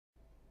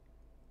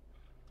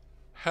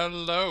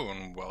Hello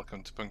and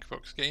welcome to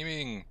Punkyfox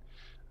Gaming.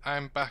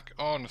 I'm back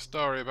on a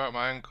story about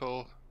my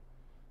uncle,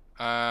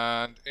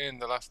 and in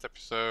the last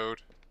episode...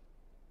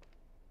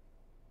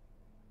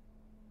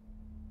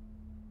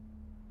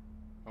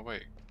 Oh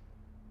wait.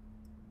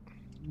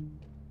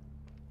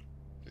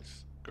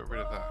 Just got rid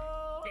of that.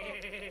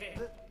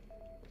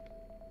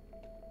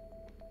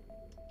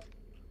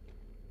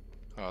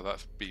 Oh,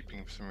 that's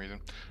beeping for some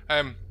reason.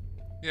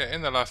 Yeah,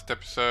 in the last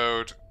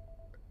episode,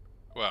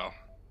 well,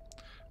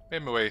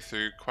 made my way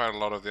through quite a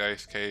lot of the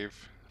ice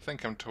cave. I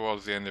think I'm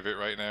towards the end of it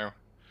right now.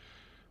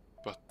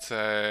 But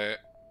I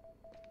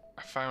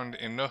found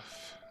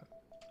enough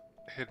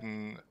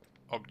hidden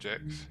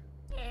objects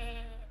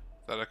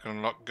that I can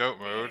unlock goat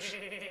mode,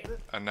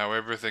 and now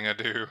everything I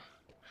do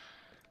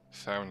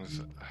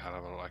sounds a hell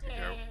of a lot like a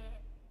goat.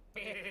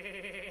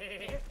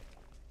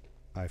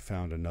 I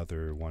found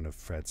another one of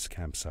Fred's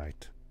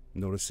campsite,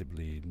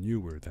 noticeably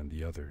newer than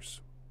the others.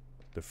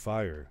 The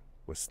fire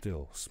was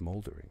still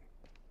smoldering,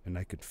 and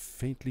I could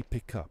faintly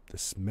pick up the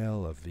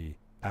smell of the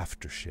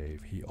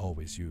aftershave he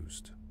always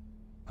used.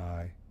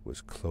 I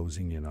was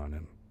closing in on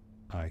him.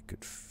 I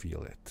could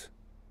feel it.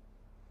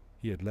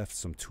 He had left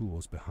some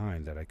tools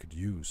behind that I could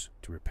use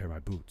to repair my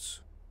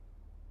boots.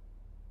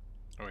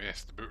 Oh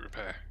yes, the boot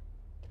repair.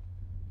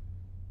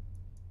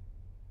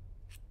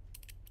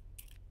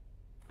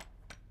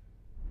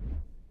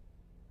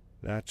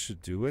 That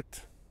should do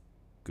it.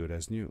 Good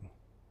as new.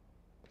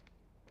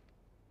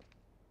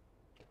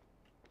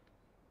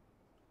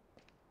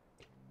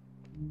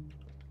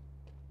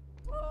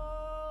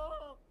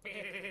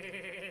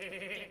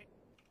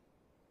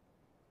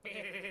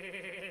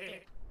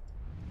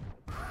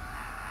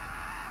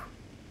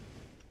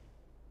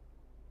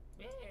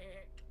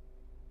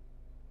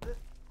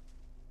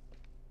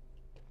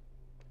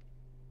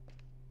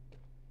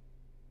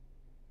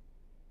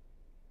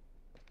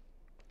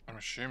 I'm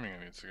assuming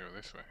I need to go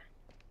this way.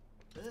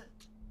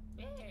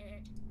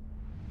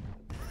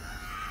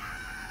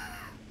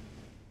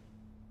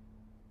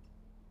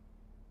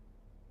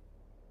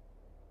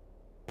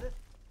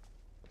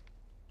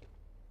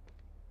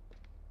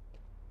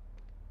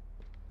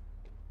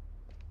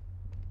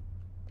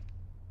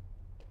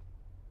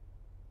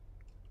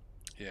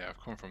 Yeah, I've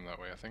come from that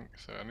way, I think,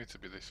 so I need to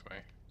be this way.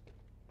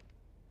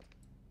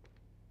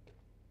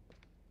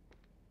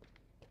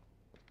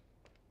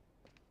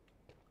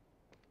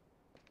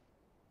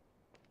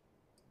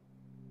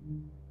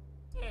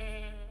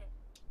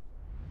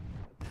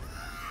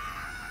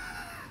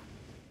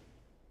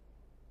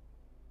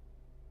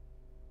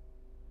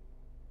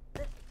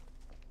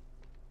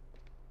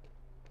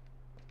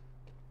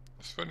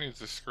 As funny as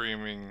the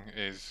screaming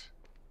is,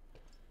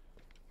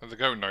 well, the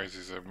goat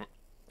noises are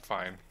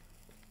fine.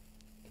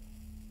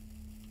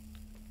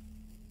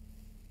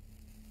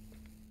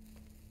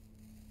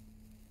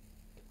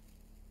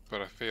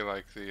 But I feel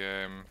like the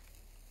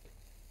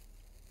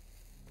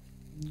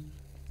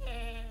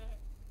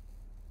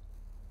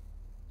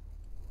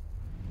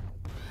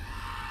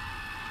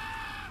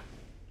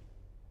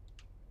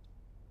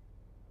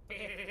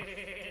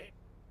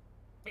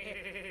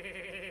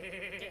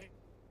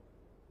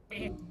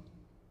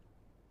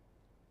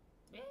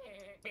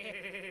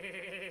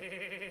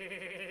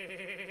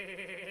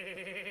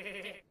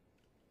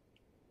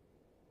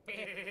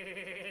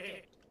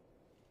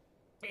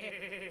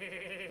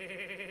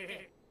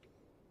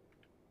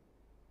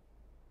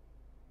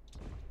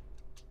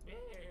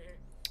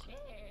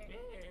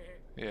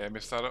yeah, I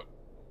missed that up.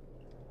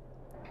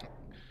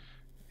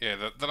 Yeah,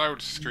 the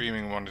loud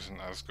screaming one isn't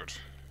as good.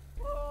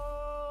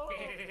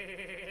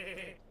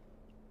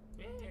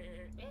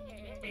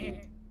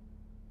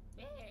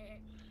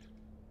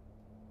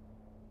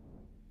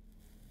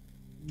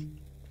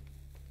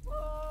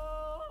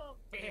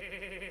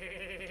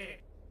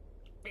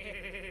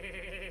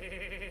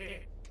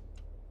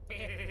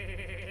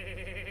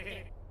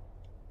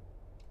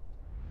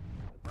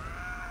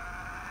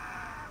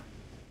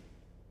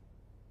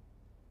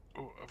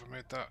 Oh, have I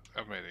made that?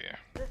 I've made it, yeah.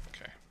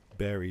 Okay.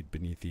 Buried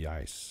beneath the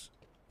ice,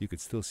 you could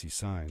still see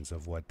signs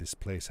of what this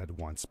place had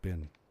once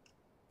been.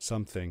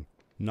 Something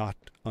not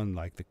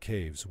unlike the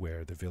caves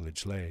where the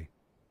village lay.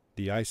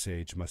 The ice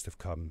age must have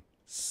come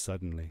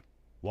suddenly,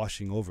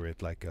 washing over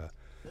it like a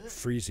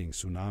freezing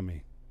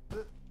tsunami.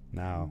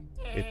 Now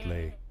it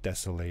lay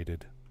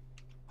desolated,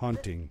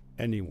 haunting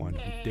anyone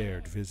who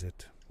dared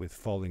visit, with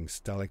falling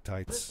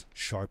stalactites,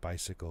 sharp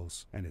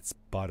icicles, and its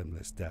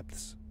bottomless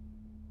depths.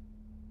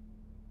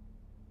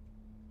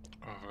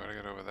 Oh, I've got to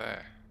get over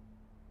there.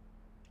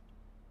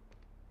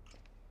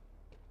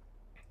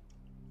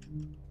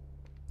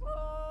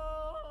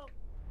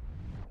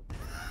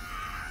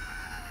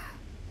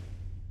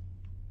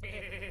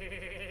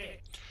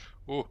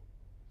 Oh,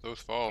 those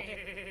fall.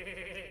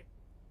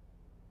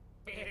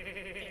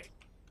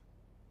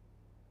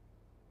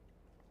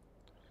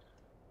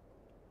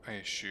 I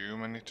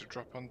assume I need to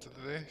drop onto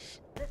this.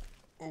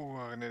 Oh,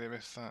 I nearly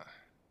missed that.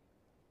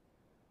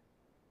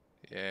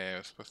 Yeah, I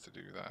was supposed to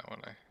do that,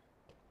 wasn't I?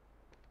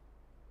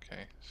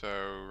 Okay, so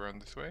run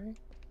this way.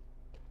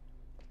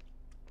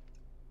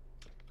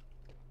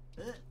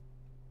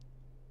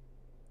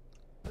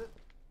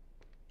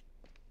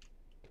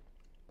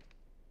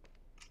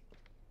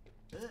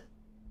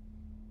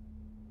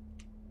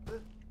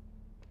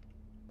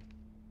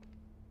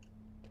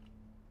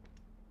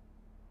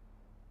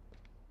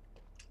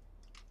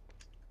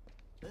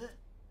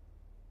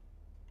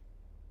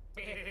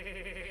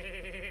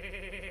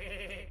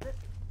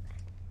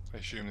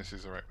 assume this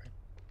is the right way.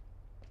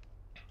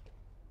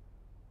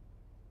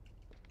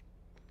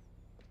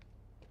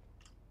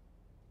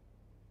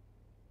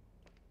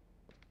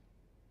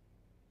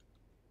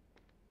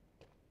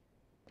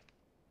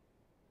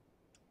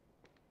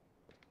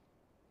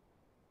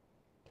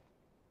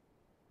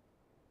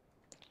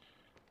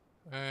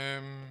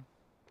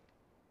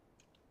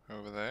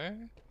 Over there?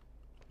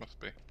 Must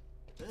be.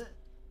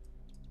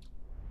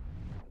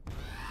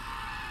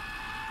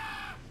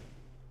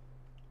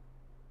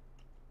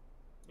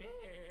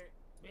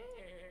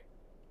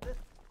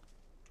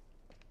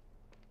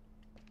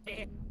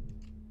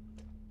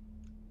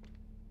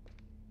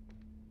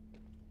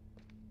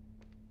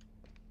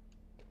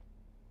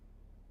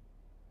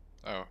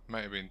 Oh,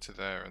 might have been to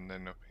there and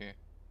then up here.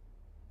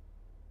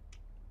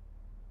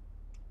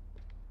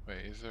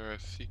 Wait, is there a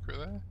secret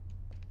there?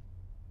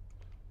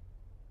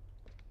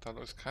 That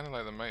looks kind of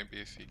like there might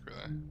be a secret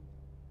there.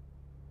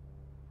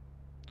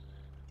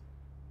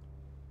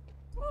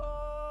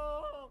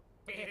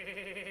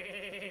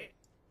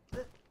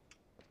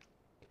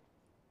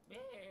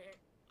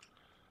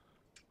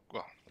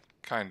 Well,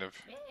 kind of.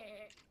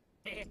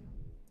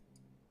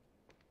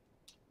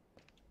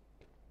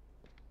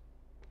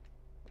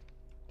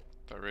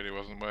 That really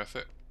wasn't worth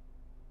it.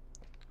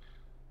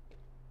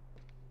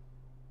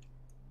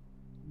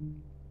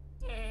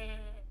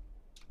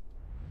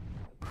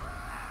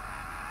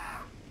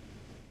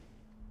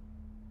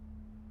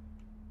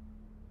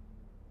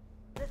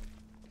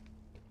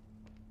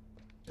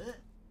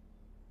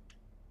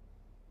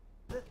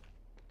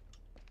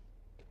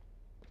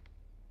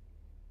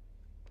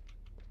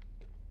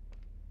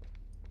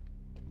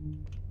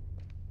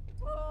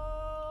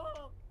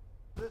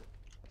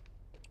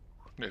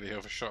 Nearly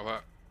overshot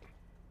that.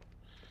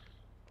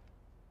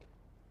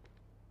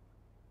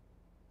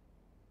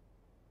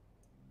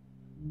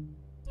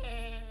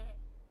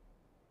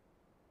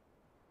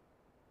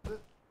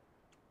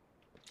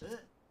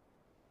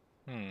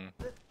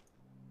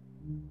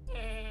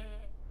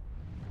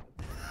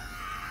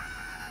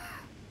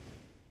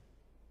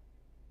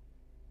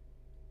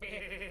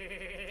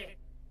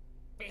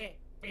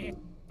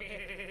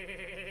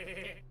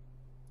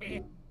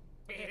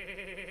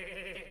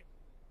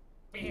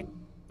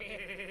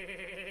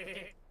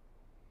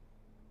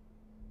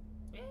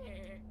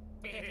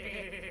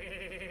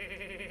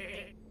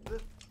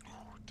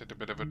 Did a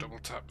bit of a double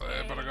tap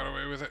there, but I got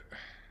away with it.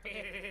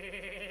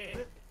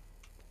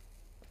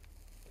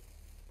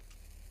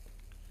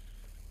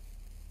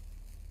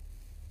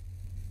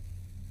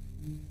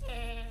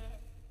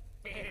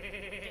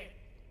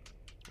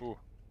 Ooh.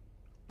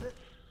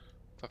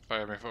 That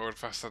fired me forward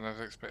faster than I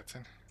was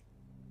expecting.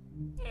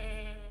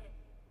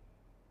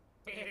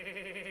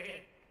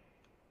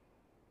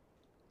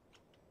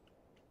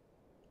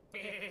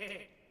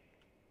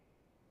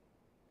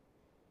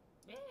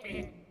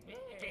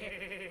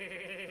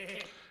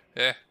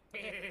 Yeah.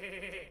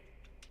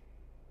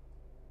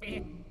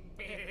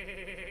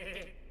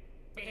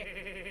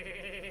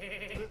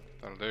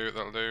 That'll do,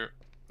 that'll do.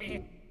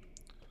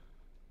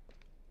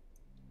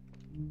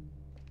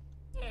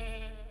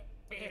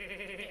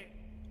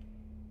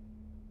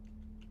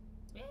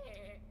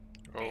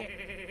 Oh.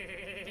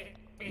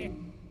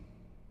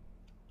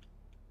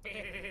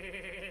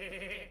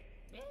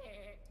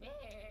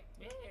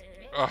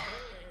 Oh.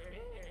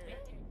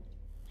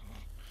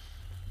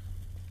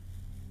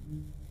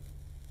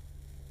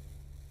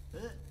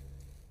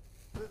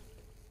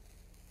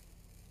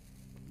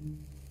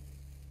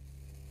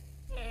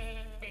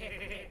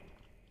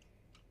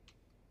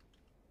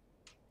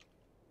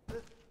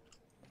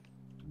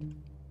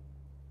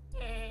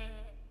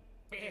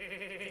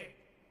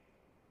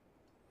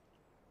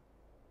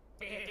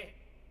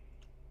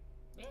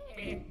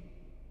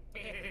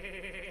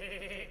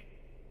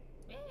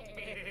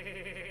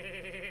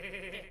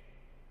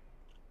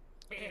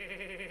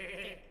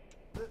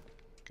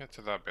 Get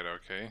to that bit,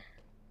 okay.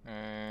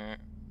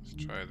 Let's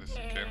try this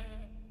again.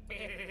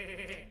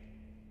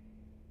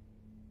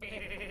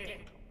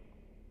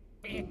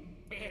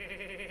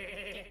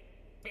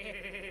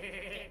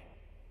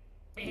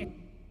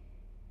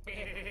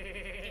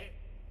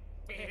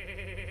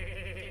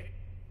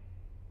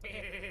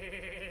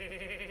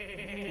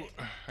 Ooh,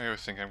 I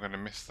always think I'm going to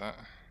miss that.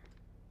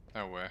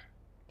 Oh, where?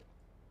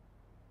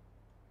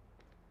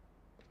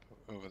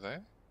 Over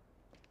there?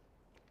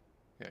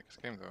 Yeah, because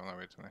game's on that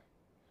way, don't I?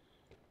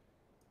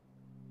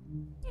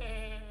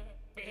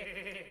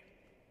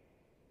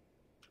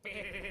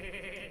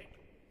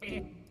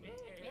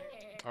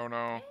 Oh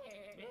no.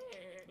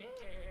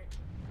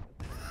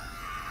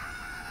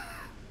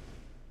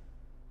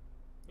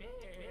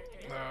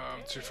 No,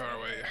 I'm too far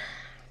away.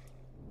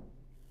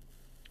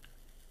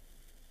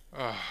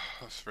 Oh,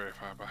 that's very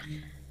far back.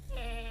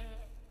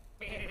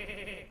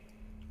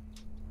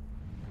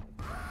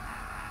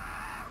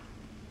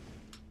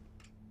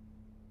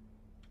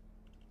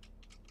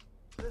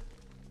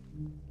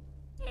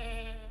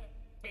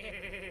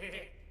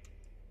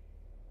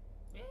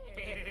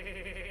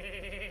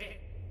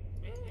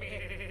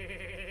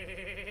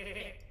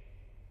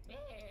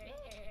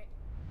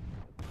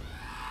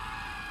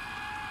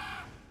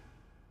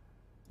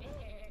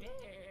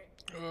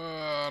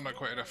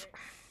 quite enough.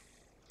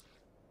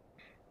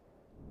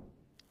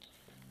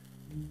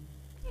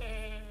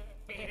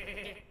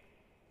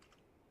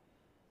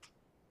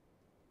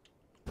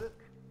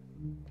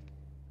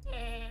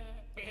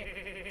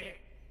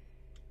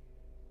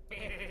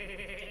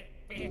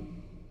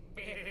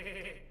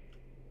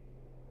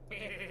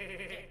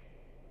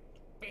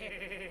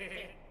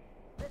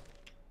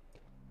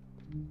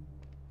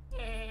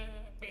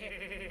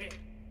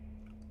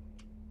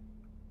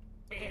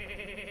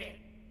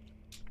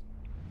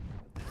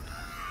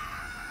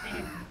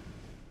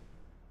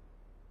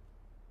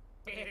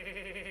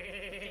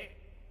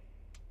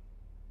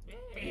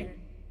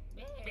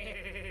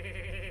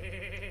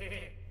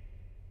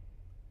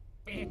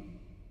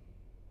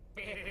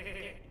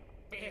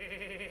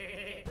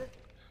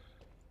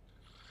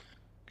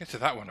 Get to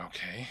that one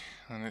okay,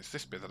 and it's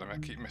this bit that I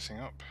keep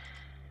messing up.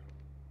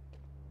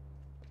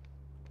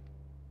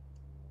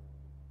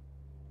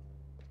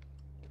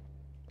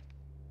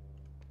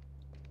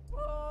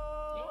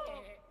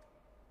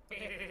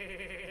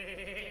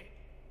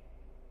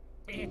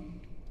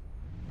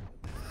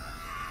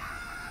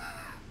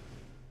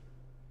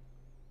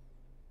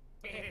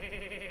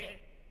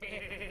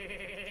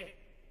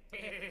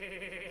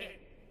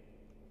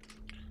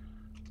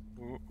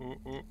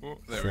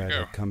 There Fred we go.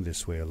 had come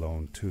this way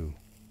alone, too.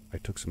 I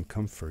took some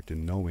comfort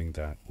in knowing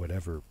that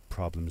whatever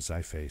problems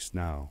I faced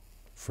now,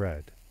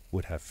 Fred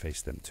would have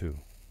faced them too,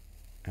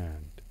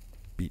 and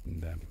beaten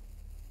them.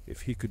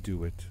 If he could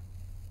do it,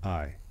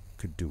 I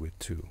could do it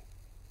too.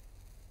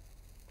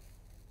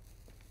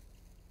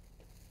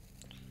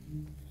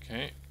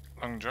 Okay,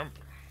 long jump.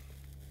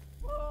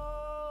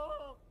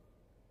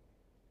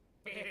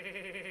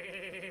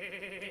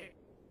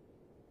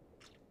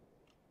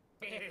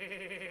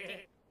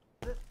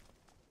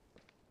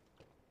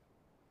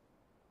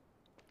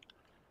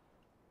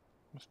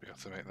 Must be able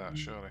to make that,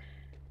 surely.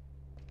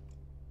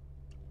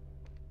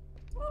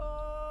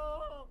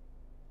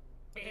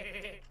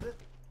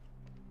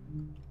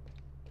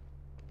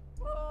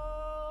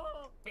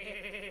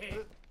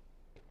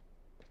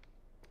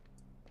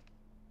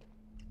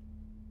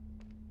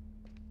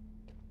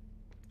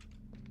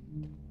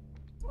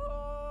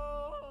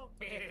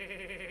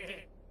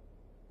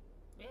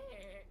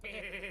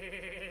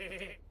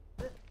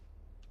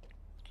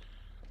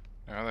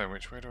 Now then,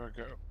 which way do I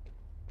go?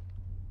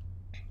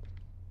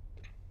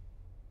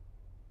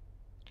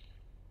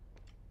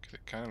 Because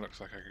it kind of looks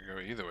like I could go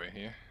either way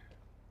here.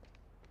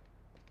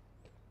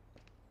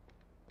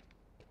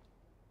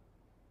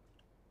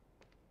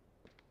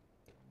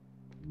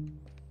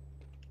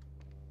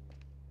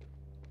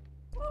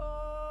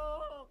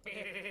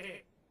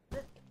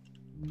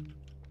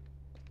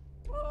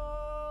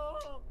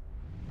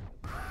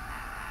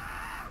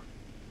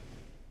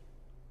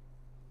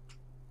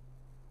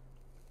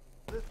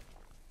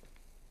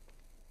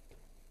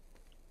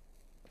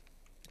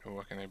 Oh,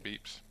 I can hear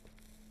beeps.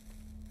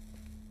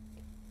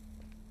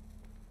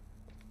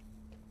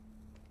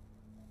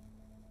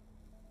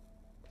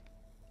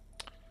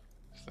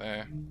 It's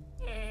there.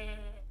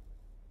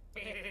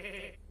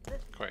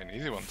 Quite an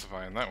easy one to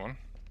find, that one.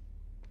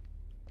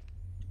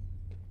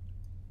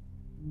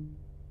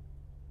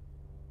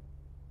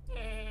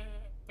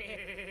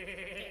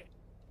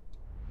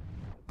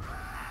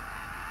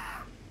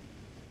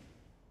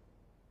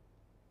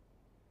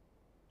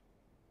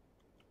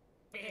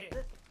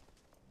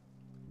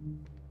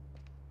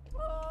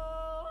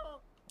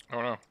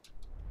 Oh no.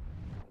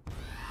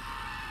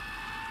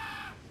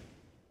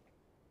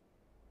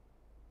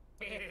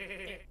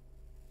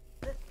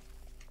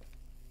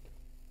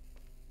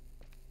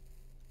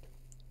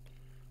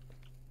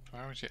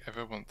 Why would you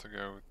ever want to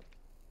go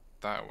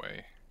that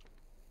way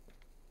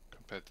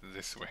compared to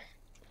this way?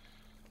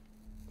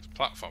 There's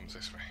platforms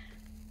this way.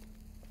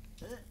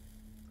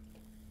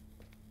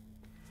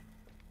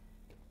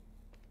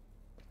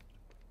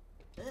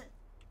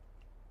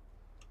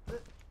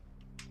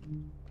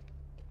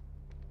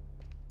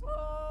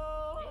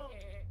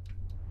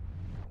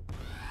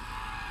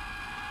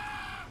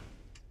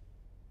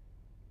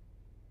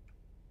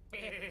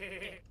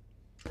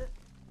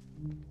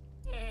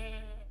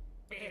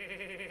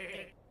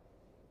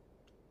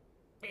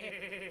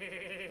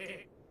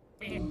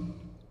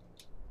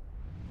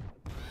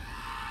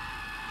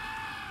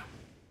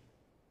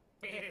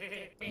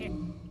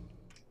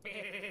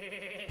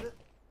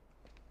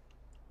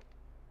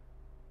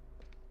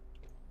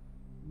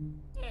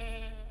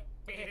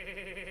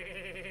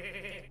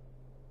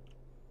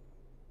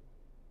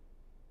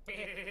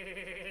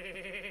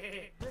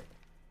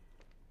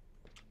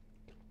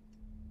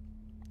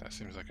 That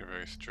seems like a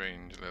very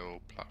strange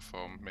little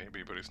platform,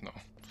 maybe, but it's not.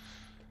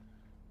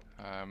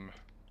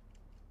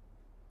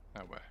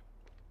 Now where?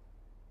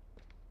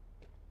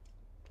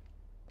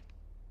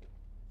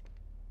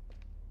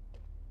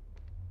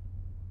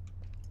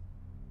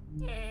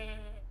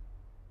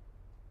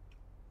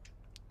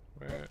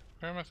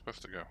 Where am I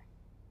supposed to go?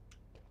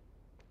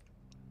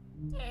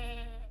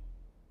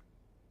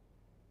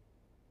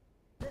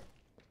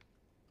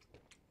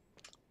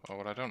 Oh,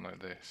 well, I don't like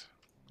this.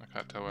 I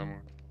can't tell where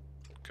I'm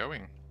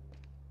going.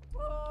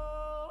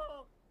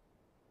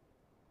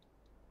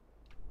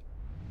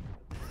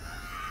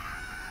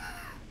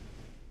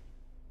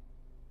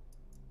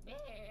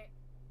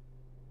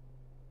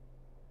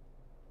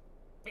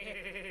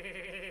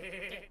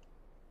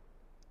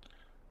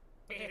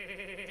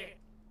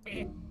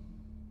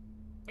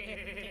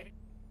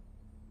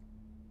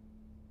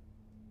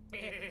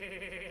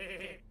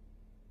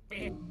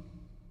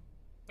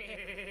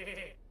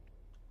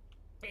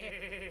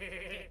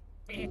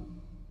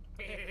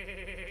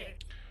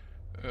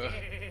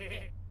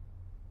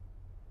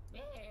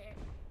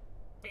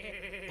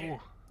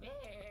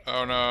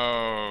 Oh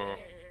no.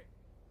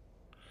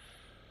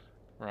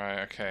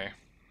 Right, okay.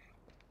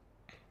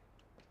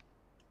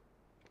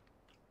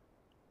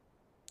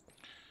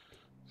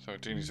 So I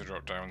do need to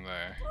drop down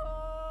there.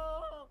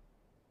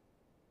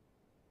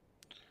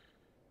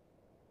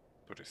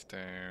 But it's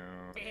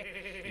down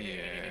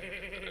here.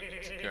 Ready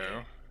to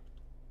go.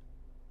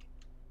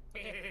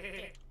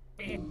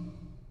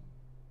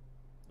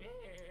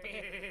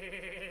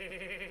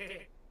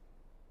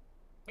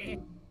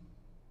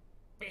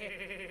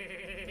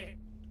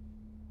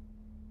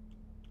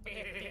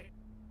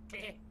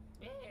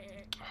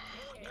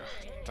 Oh,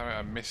 God damn it,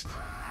 I missed.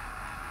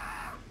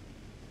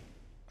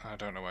 I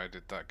don't know why I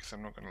did that, because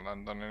I'm not going to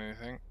land on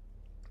anything.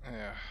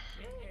 Yeah.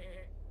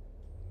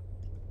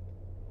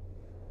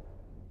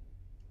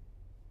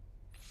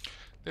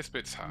 This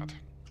bit's hard.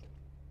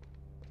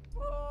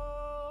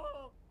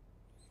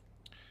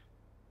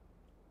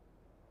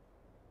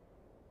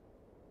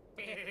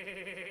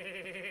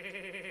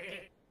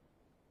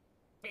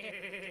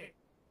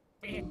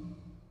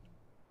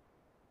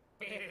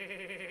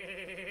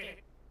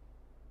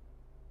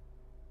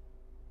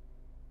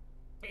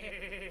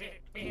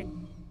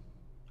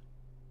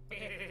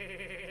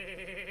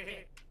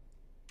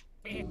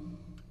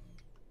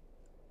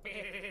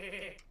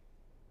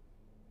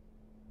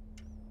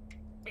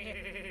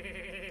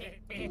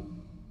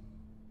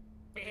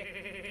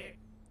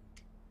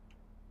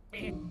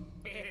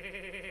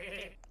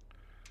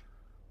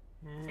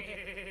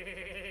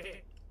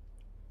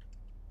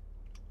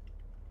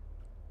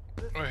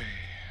 Oi,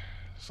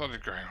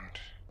 solid ground.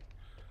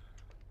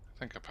 I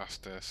think I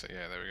passed this.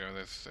 Yeah, there we go.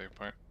 There's the save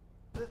point.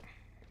 Let's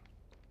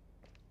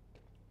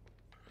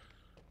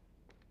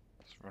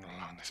run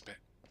along this bit.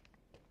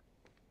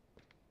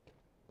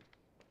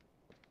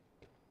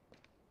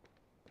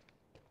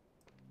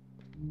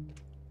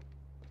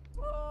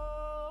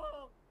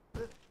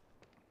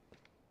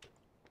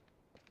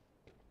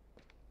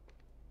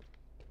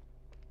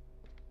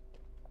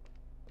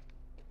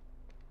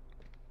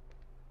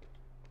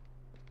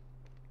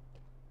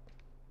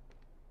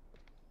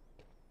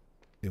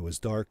 It was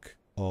dark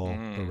all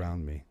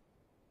around me,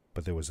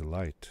 but there was a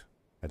light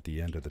at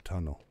the end of the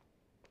tunnel.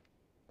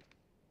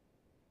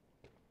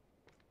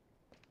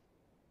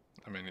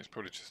 I mean, it's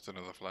probably just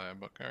another flare,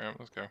 but alright,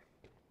 let's go.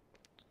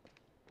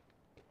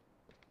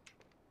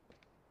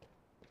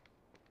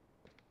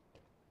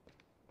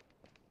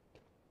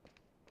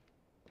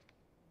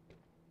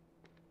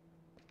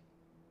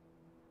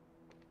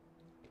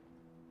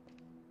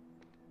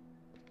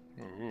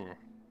 Ooh.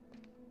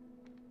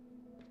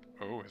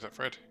 Oh, is that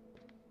Fred?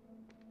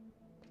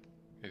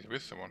 Is he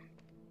with someone?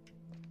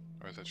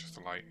 Or is that just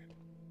a light?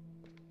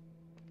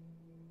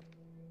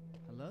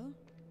 Hello?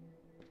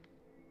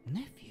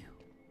 Nephew?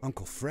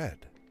 Uncle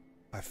Fred,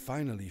 I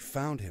finally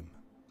found him.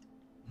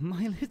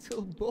 My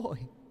little boy.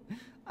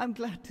 I'm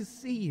glad to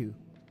see you.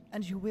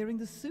 And you're wearing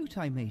the suit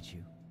I made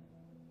you.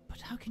 But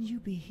how can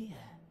you be here?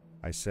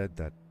 I said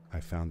that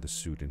I found the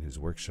suit in his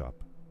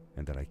workshop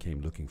and that I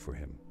came looking for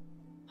him.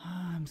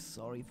 I'm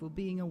sorry for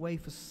being away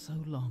for so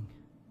long.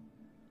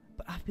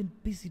 But I've been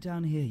busy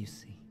down here, you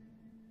see.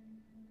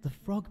 The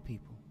frog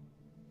people.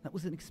 That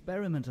was an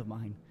experiment of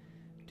mine.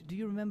 Do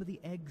you remember the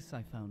eggs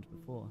I found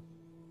before?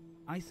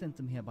 I sent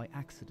them here by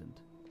accident,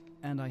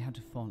 and I had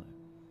to follow.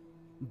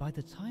 By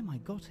the time I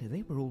got here,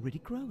 they were already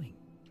growing.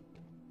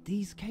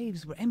 These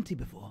caves were empty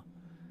before,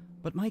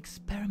 but my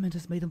experiment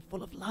has made them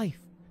full of life.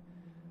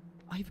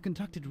 I've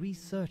conducted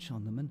research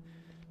on them and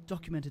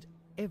documented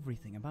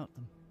everything about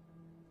them.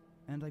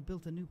 And I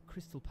built a new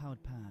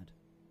crystal-powered pad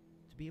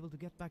to be able to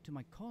get back to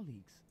my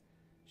colleagues,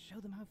 show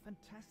them how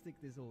fantastic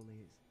this all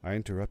is. I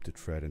interrupted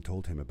Fred and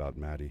told him about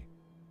Maddie,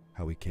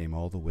 how we came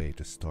all the way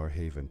to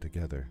Starhaven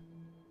together,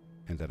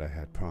 and that I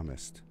had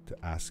promised to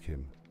ask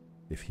him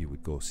if he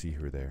would go see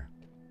her there.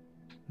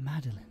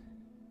 Madeline.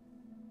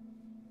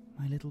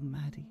 My little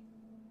Maddie.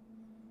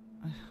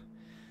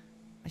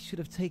 I should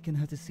have taken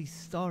her to see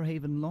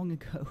Starhaven long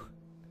ago.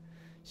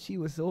 She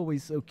was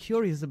always so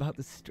curious about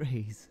the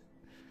strays.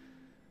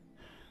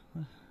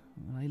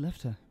 When I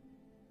left her,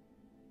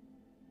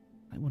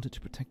 I wanted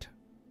to protect her.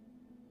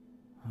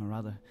 Or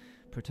rather,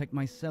 protect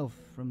myself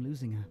from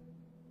losing her.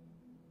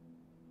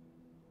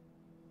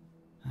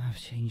 I've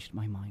changed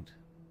my mind.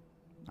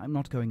 I'm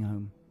not going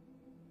home.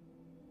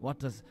 What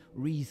does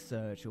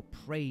research or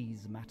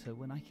praise matter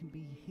when I can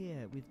be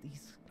here with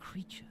these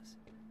creatures?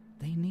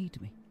 They need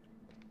me.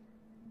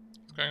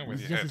 What's going on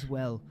with It's your just head? as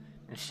well.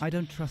 I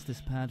don't trust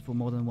this pad for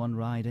more than one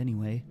ride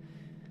anyway.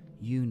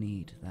 You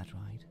need that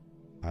ride.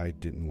 I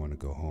didn't want to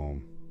go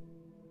home,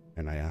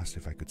 and I asked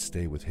if I could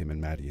stay with him and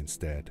Maddie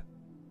instead.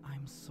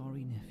 I'm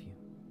sorry, nephew.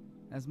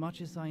 As much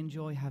as I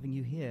enjoy having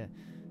you here,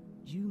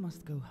 you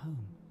must go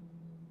home.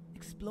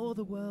 Explore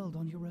the world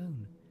on your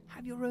own.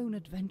 Have your own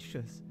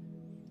adventures.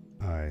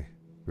 I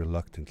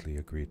reluctantly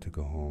agreed to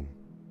go home.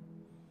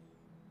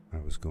 I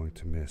was going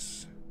to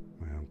miss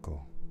my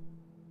uncle.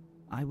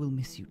 I will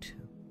miss you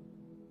too.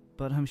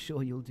 But I'm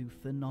sure you'll do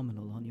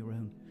phenomenal on your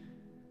own.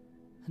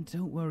 And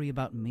don't worry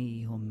about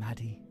me or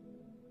Maddie.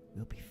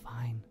 We'll be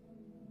fine.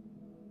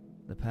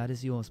 The pad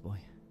is yours, boy.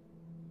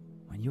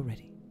 when you're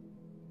ready.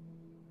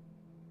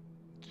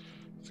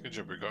 It's a good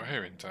job we got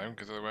here in time,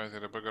 because otherwise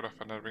I'd have buggered off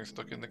and I'd been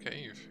stuck in the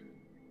cave.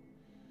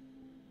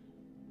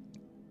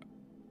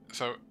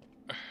 So,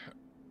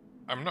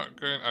 I'm not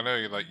going... I know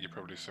you're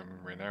probably some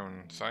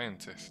renowned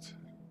scientist,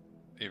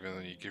 even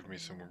though you give me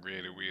some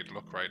really weird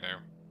look right now.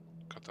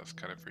 God, that's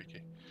kind of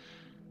freaky.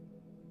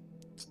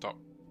 Stop.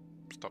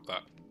 Stop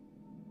that.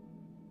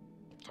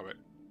 Stop it.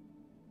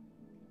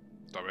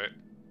 Stop it.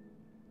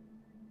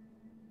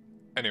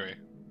 Anyway,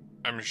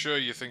 I'm sure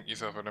you think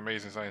yourself an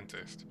amazing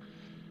scientist.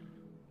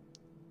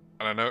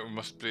 And I know it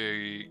must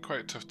be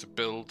quite tough to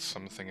build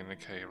something in a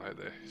cave like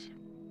this.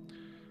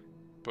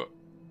 But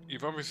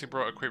you've obviously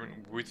brought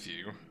equipment with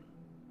you.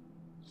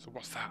 So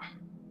what's that?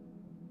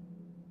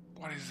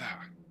 What is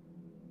that?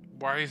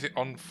 Why is it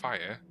on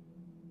fire?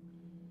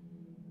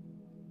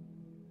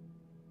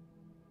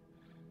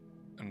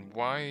 And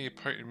why are you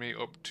pointing me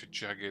up to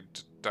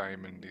jagged,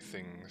 diamondy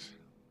things?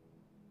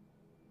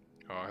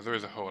 Oh, there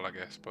is a hole, I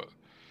guess, but,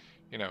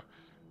 you know,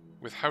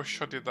 with how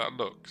shoddy that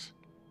looks,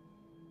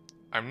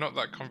 I'm not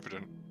that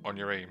confident on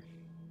your aim.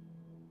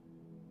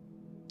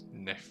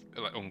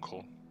 Like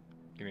uncle.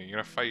 You know, you're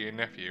gonna fight your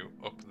nephew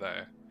up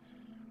there.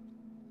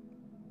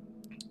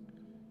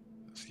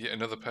 It's yet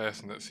another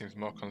person that seems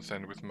more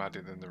concerned with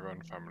Maddie than their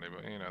own family,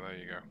 but, you know, there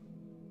you go.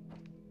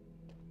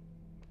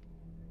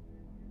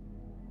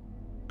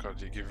 God,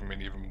 you're giving me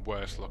an even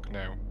worse look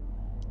now.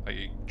 Like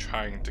you're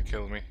trying to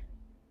kill me.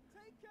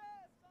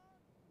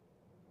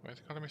 Why are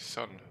they calling me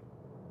son?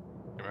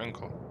 Your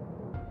uncle.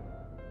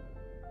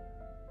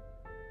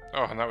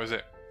 Oh, and that was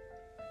it.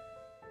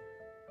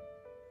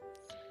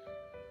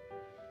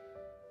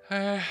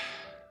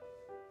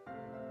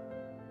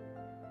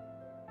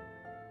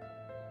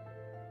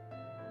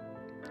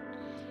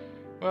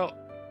 Well,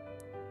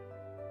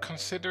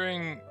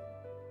 considering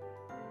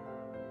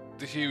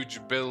the huge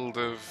build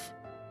of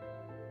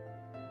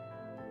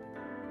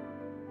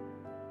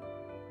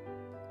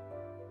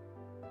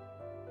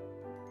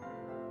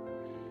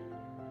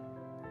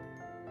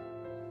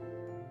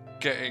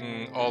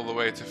getting all the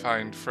way to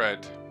find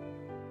Fred,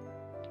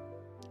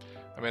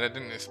 I mean, I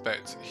didn't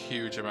expect a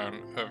huge amount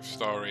of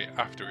story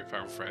after we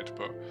found Fred,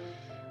 but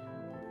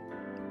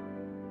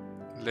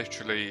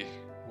literally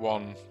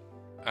one,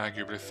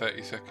 arguably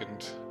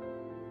 30-second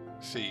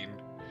scene,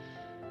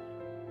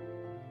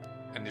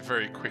 and they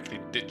very quickly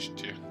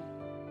ditched you.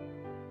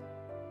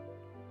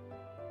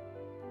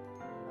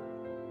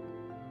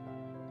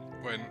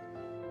 When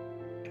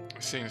it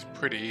seems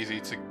pretty easy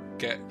to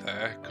get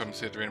there,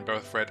 considering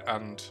both Fred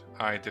and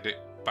I did it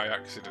by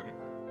accident.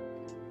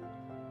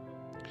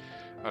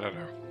 I don't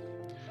know.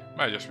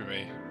 Might just be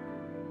me.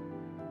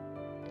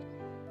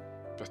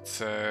 But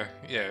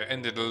yeah, it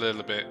ended a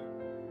little bit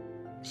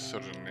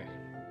suddenly.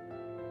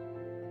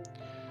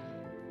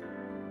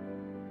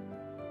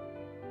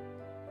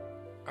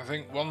 I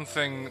think one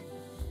thing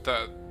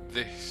that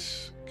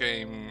this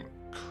game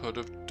could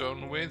have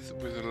done with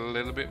was a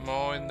little bit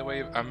more in the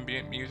way of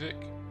ambient music.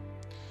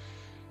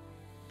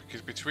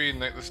 Because between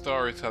like the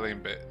storytelling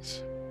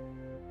bits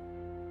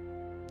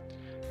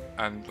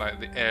and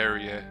like the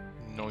area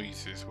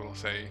noises, we'll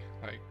say,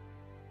 like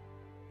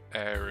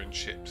air and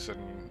ships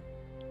and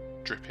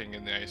dripping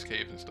in the ice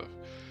cave and stuff,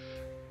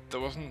 there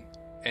wasn't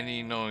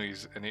any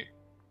noise, and it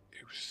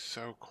was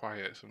so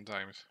quiet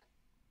sometimes.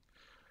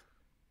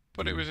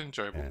 But it was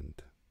enjoyable. And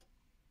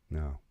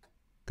now,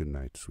 good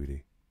night,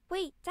 sweetie.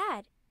 Wait,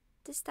 Dad.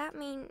 Does that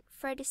mean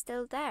Fred is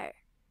still there?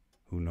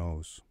 Who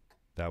knows?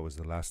 That was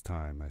the last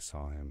time I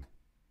saw him.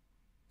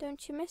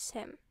 Don't you miss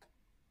him?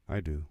 I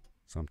do,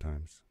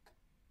 sometimes.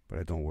 But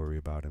I don't worry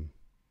about him,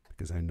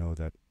 because I know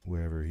that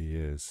wherever he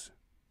is,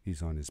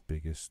 he's on his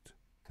biggest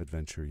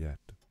adventure yet.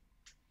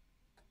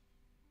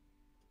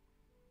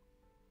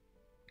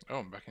 Oh,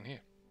 I'm back in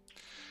here.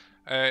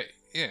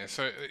 Yeah,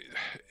 so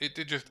it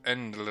did just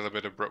end a little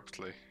bit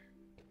abruptly.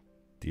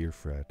 Dear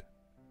Fred,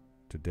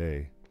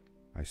 today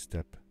I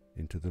step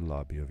into the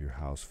lobby of your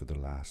house for the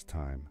last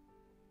time.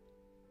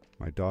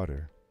 My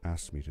daughter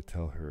asked me to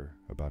tell her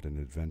about an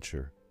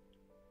adventure,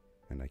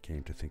 and I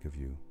came to think of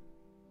you.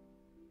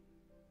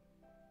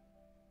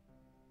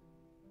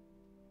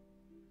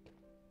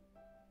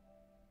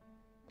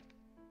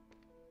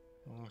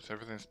 Oh, so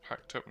everything's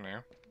packed up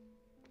now.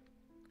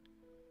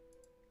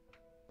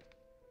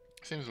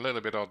 Seems a little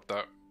bit odd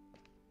that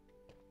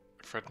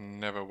Fred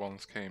never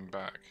once came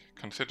back,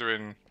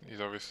 considering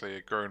he's obviously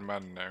a grown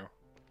man now.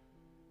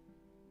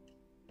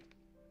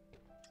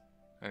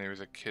 And he was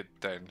a kid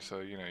then, so,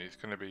 you know, he's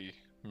going to be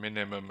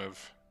minimum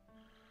of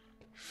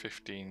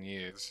 15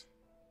 years.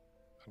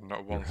 And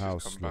not once Your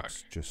house he's come back.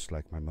 looks just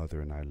like my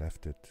mother and I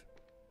left it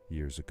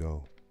years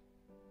ago.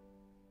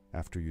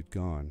 After you'd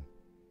gone,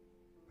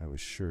 I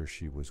was sure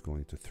she was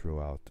going to throw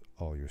out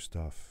all your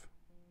stuff.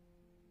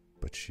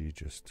 But she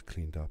just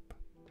cleaned up.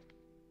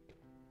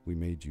 We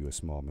made you a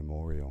small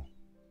memorial.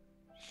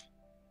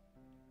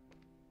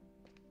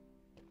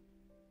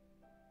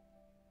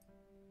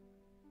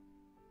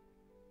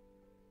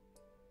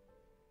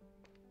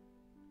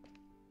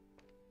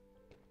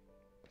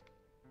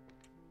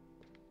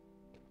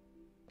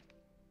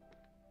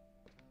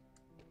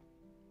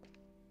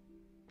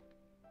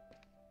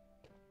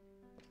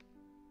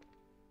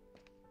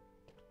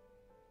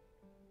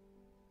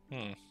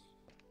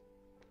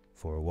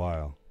 For a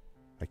while,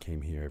 I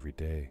came here every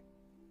day,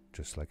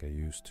 just like I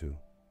used to.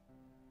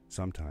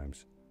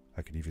 Sometimes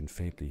I could even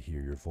faintly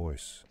hear your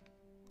voice,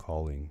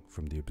 calling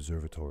from the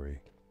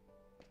observatory,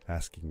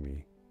 asking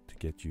me to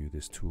get you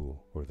this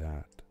tool or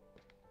that.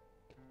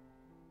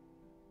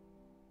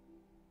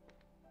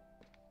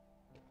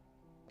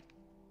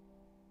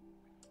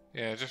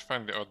 Yeah, I just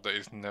find it odd that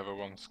he's never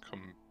once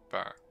come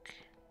back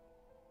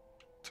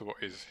to what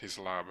is his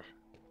lab.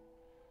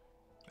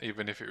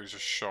 Even if it was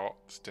just short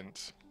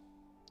stints.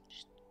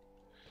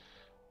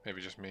 Maybe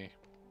just me.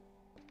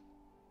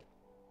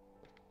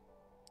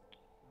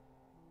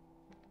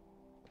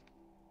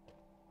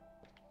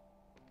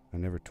 I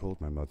never told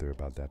my mother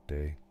about that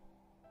day.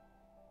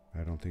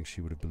 I don't think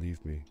she would have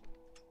believed me.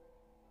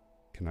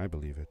 Can I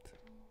believe it?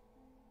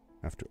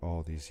 After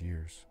all these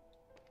years.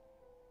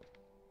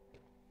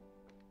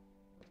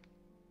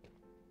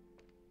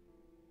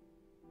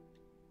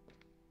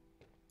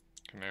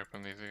 Can I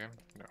open these again?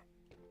 No.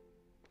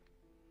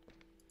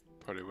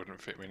 Probably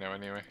wouldn't fit me now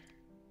anyway.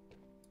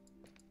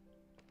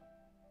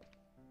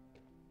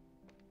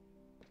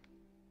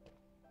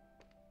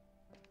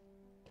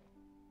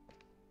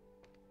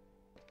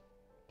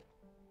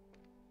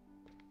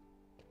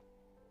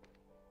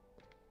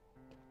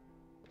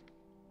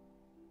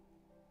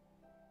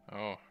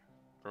 Oh,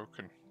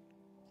 broken.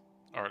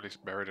 Or at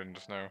least buried in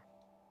the snow.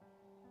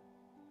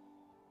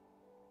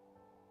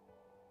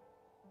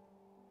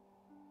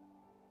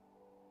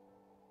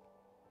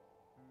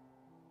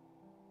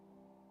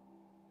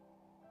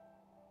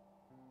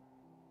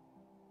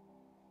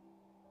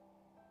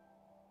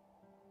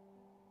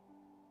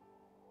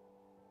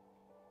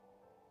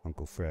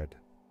 Uncle Fred,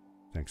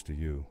 thanks to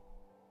you,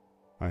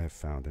 I have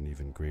found an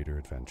even greater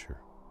adventure.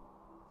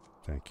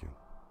 Thank you.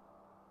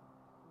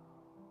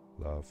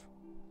 Love,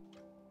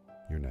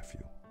 your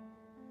nephew.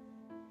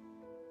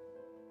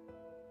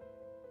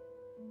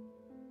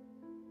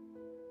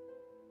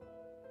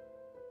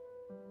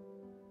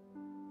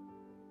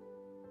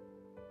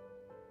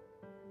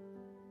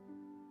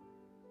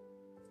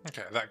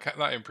 Okay,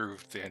 that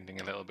improved the ending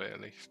a little bit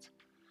at least.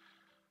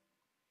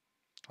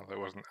 Although it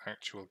wasn't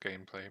actual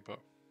gameplay, but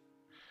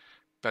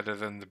better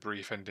than the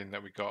brief ending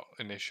that we got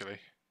initially.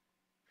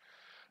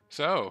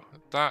 So,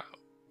 that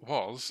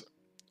was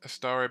a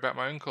story about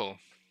my uncle.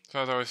 So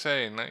as I was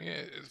saying, like,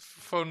 yeah, it's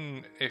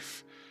fun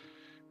if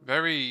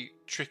very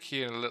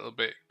tricky and a little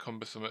bit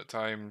cumbersome at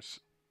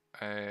times.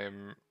 I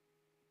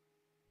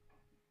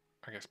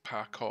guess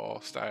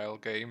parkour style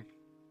game.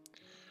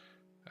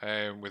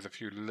 With a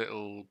few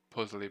little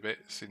puzzly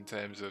bits in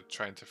terms of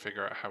trying to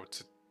figure out how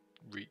to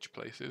reach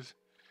places.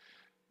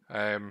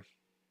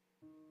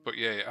 But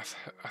yeah,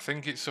 I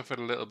think it suffered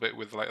a little bit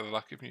with like the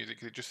lack of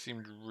music. It just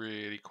seemed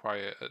really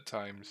quiet at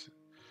times.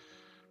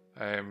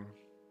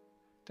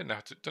 Didn't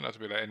have to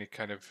be like any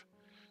kind of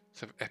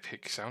sort of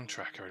epic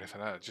soundtrack or anything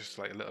like that. Just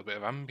like a little bit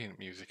of ambient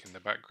music in the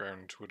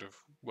background would have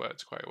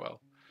worked quite well.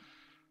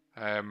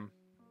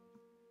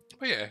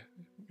 But yeah,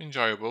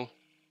 enjoyable,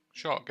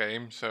 short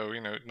game. So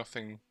you know,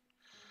 nothing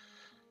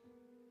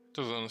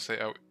doesn't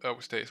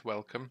outstay its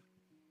welcome.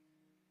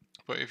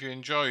 But if you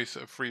enjoy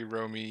sort of free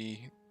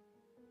roamy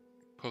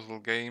puzzle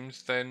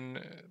games, then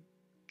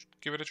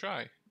give it a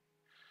try.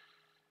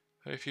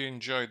 If you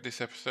enjoyed this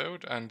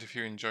episode and if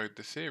you enjoyed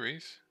the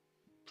series,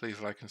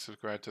 please like and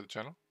subscribe to the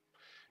channel.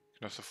 You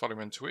can also follow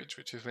me on Twitch,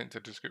 which is linked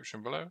in the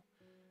description below.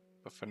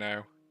 But for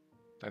now,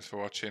 thanks for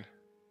watching.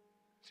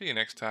 See you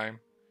next time.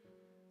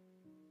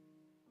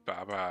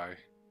 Bye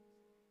bye.